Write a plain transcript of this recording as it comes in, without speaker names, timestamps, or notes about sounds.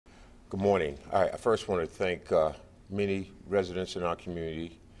Good morning. I first want to thank many residents in our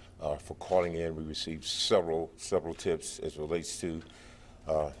community for calling in. We received several tips as it relates to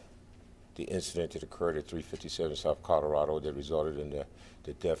the incident that occurred at 357 South Colorado that resulted in the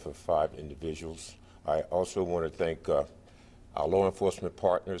death of 5 individuals. I also want to thank our law enforcement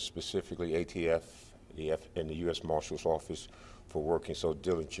partners, specifically ATF and the U.S. Marshal's Office, for working so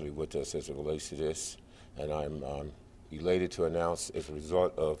diligently with us as it relates to this. And I'm elated to announce, as a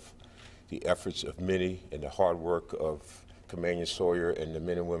result of the efforts of many and the hard work of Commander Sawyer and the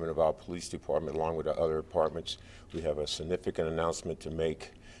men and women of our police department, along with the other departments, we have a significant announcement to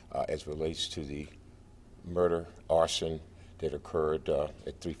make as it relates to the murder, arson that occurred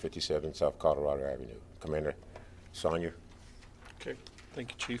at 357 South Colorado Avenue. Commander Sawyer. Okay,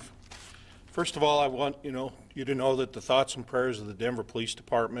 thank you, Chief. First of all, I want you to know that the thoughts and prayers of the Denver Police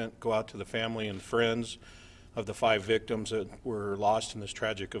Department go out to the family and friends of the 5 victims that were lost in this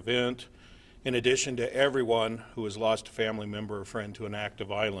tragic event, in addition to everyone who has lost a family member or friend to an act of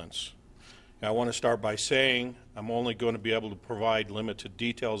violence. Now, I want to start by saying I'm only going to be able to provide limited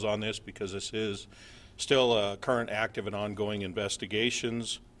details on this because this is still a current active and ongoing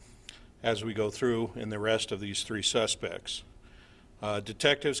investigations as we go through in the rest of these 3 suspects.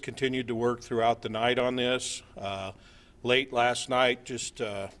 Detectives continued to work throughout the night on this. Late last night, just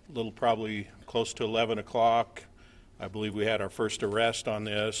a little probably close to 11 o'clock, I believe we had our first arrest on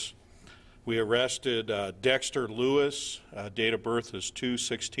this. We arrested Dexter Lewis, date of birth is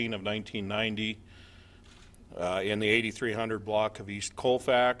 2/16 of 1990, in the 8300 block of East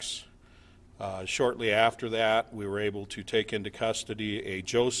Colfax. Shortly after that, we were able to take into custody a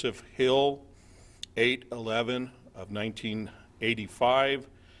Joseph Hill, 8/11 of 1985,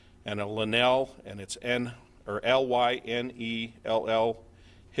 and a Linnell, and it's Lynell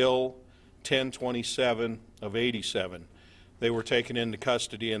Hill, 10/27 of 87. They were taken into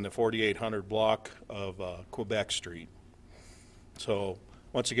custody in the 4800 block of Quebec Street. So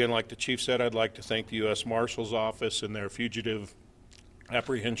once again, like the Chief said, I'd like to thank the U.S. Marshal's Office and their Fugitive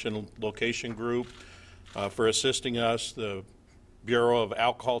Apprehension Location Group for assisting us. The Bureau of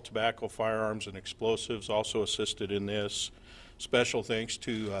Alcohol, Tobacco, Firearms, and Explosives also assisted in this. Special thanks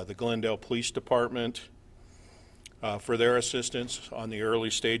to the Glendale Police Department for their assistance on the early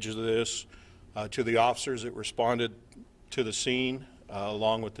stages of this, to the officers that responded to the scene,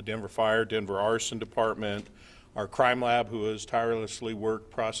 along with the Denver Fire, Denver Arson Department, our crime lab, who has tirelessly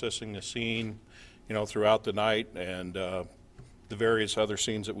worked processing the scene, throughout the night, and the various other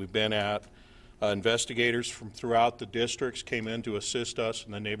scenes that we've been at. Investigators from throughout the districts came in to assist us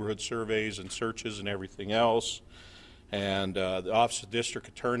in the neighborhood surveys and searches and everything else. And the Office of District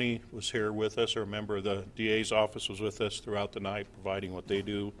Attorney was here with us, or a member of the DA's office was with us throughout the night, providing what they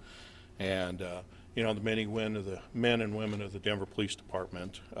do. And the men and women of the Denver Police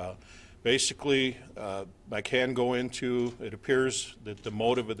Department. Basically, I can go into, it appears that the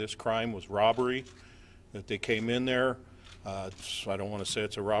motive of this crime was robbery, that they came in there. So I don't want to say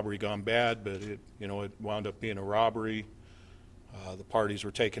it's a robbery gone bad, but it wound up being a robbery. The parties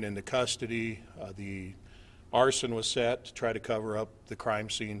were taken into custody. The arson was set to try to cover up the crime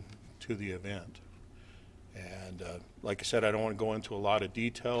scene to the event. And like I said, I don't want to go into a lot of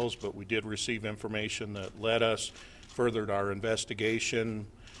details, but we did receive information that led us, furthered our investigation.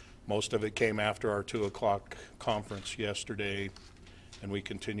 Most of it came after our 2 o'clock conference yesterday, and we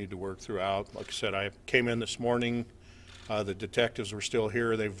continued to work throughout. Like I said, I came in this morning. The detectives were still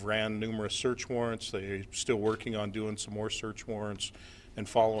here. They've ran numerous search warrants. They're still working on doing some more search warrants and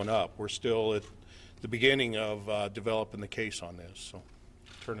following up. We're still at the beginning of developing the case on this. So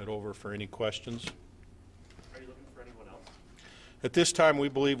turn it over for any questions. Are you looking for anyone else? At this time, we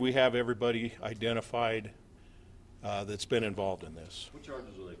believe we have everybody identified that's been involved in this. What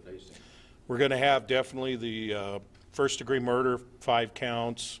charges are they facing? We're going to have definitely the first-degree murder, 5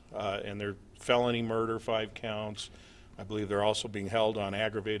 counts, and their felony murder, 5 counts. I believe they're also being held on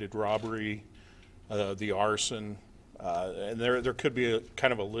aggravated robbery, the arson, and there could be a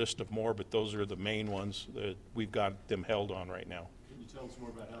kind of a list of more, but those are the main ones that we've got them held on right now. Can you tell us more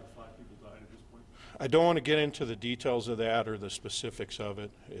about how the 5 people died at this point? I don't want to get into the details of that or the specifics of it.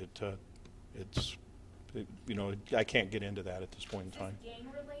 I can't get into that at this point in time. Is this gang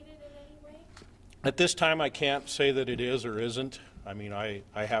related in any way? At this time, I can't say that it is or isn't. I mean, I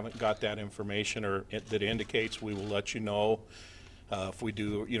haven't got that information or that indicates. We will let you know if we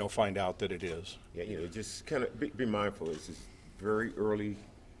do, find out that it is. Yeah, just kind of be mindful. This is very early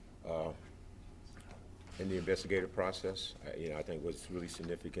in the investigative process. I think what's really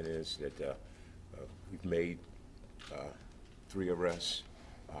significant is that we've made 3 arrests.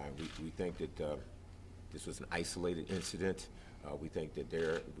 We think that this was an isolated incident. We think that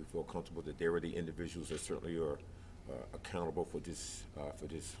we feel comfortable that they were the individuals that certainly are accountable for this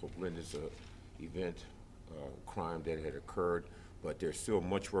horrendous event, crime that had occurred, but there's still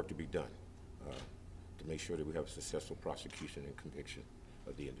much work to be done to make sure that we have a successful prosecution and conviction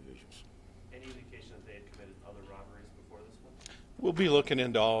of the individuals. Any indication that they had committed other robberies before this one? We'll be looking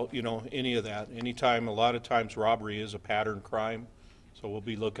into all, any of that. Anytime, a lot of times robbery is a pattern crime, so we'll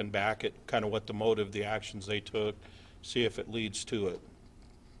be looking back at kind of what the motive, the actions they took, see if it leads to it.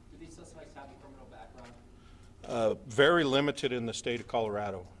 Do these suspects have a criminal background? Very limited in the state of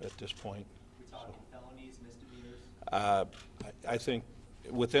Colorado at this point. We're talking felonies, misdemeanors? I think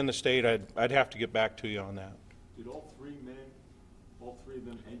within the state, I'd have to get back to you on that. Did all three of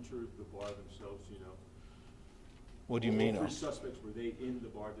them enter the bar themselves, you know? What do you mean? All three suspects, were they in the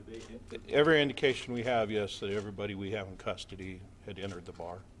bar? Did they enter? Every indication we have, yes, that everybody we have in custody had entered the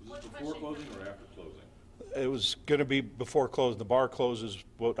bar. Was this before closing or after closing? It was going to be before closing. The bar closes,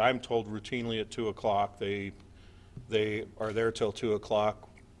 what I'm told, routinely at 2 o'clock. They are there till 2 o'clock.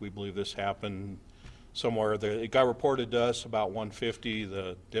 We believe this happened somewhere. It got reported to us about 1:50.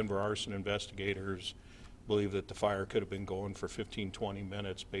 The Denver arson investigators believe that the fire could have been going for 15, 20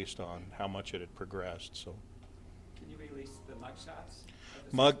 minutes based on how much it had progressed. So, Can you release the mugshots?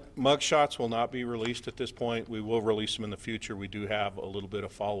 mug shots will not be released at this point. We will release them in the future. We do have a little bit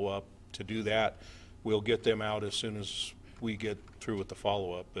of follow-up to do that. We'll get them out as soon as we get through with the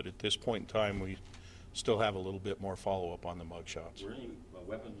follow-up. But at this point in time, we still have a little bit more follow-up on the mug shots. Were any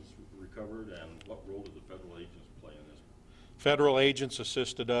weapons recovered, and what role did the federal agents play in this? Federal agents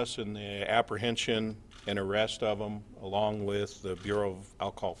assisted us in the apprehension and arrest of them, along with the Bureau of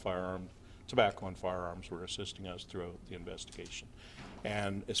Alcohol, Firearms, Tobacco and Firearms were assisting us throughout the investigation.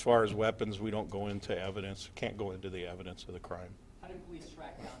 And as far as weapons, we don't go into evidence, can't go into the evidence of the crime. How did police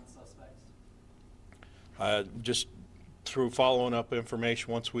track down the suspects? Just through following up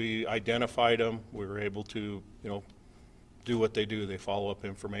information, once we identified them, we were able to, do what they do. They follow up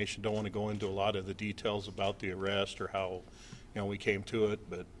information. Don't want to go into a lot of the details about the arrest or how, we came to it,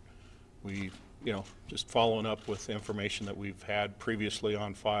 but we, just following up with information that we've had previously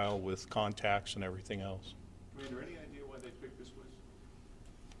on file with contacts and everything else. Commander, any idea why they picked this place?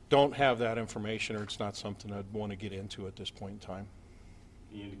 Don't have that information, or it's not something I'd want to get into at this point in time.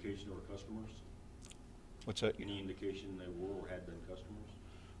 Any indication they were customers? What's that? Any indication they were or had been customers?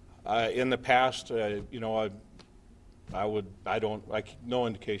 In the past, no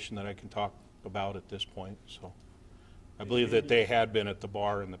indication that I can talk about at this point, so. I believe that they had been at the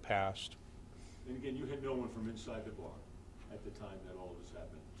bar in the past. And again, you had no one from inside the bar at the time that all of this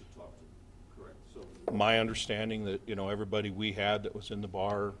happened to talk to, correct? So My understanding that, everybody we had that was in the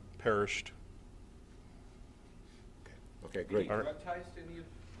bar perished. Okay, great. All right. Drug ties to any of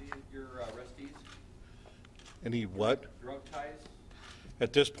your arrestees? Any what? Drug ties?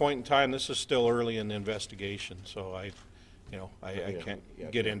 At this point in time, this is still early in the investigation, so I can't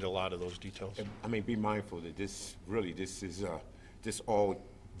get into a lot of those details. And, be mindful that this all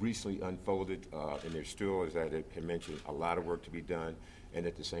recently unfolded, and there's still, as I had mentioned, a lot of work to be done. And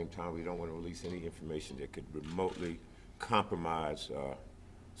at the same time, we don't want to release any information that could remotely compromise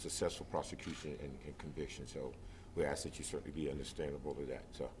successful prosecution and conviction. So we ask that you certainly be understandable to that.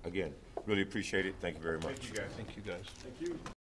 So again, really appreciate it. Thank you very much. thank you, guys. Thank you, guys. Thank you.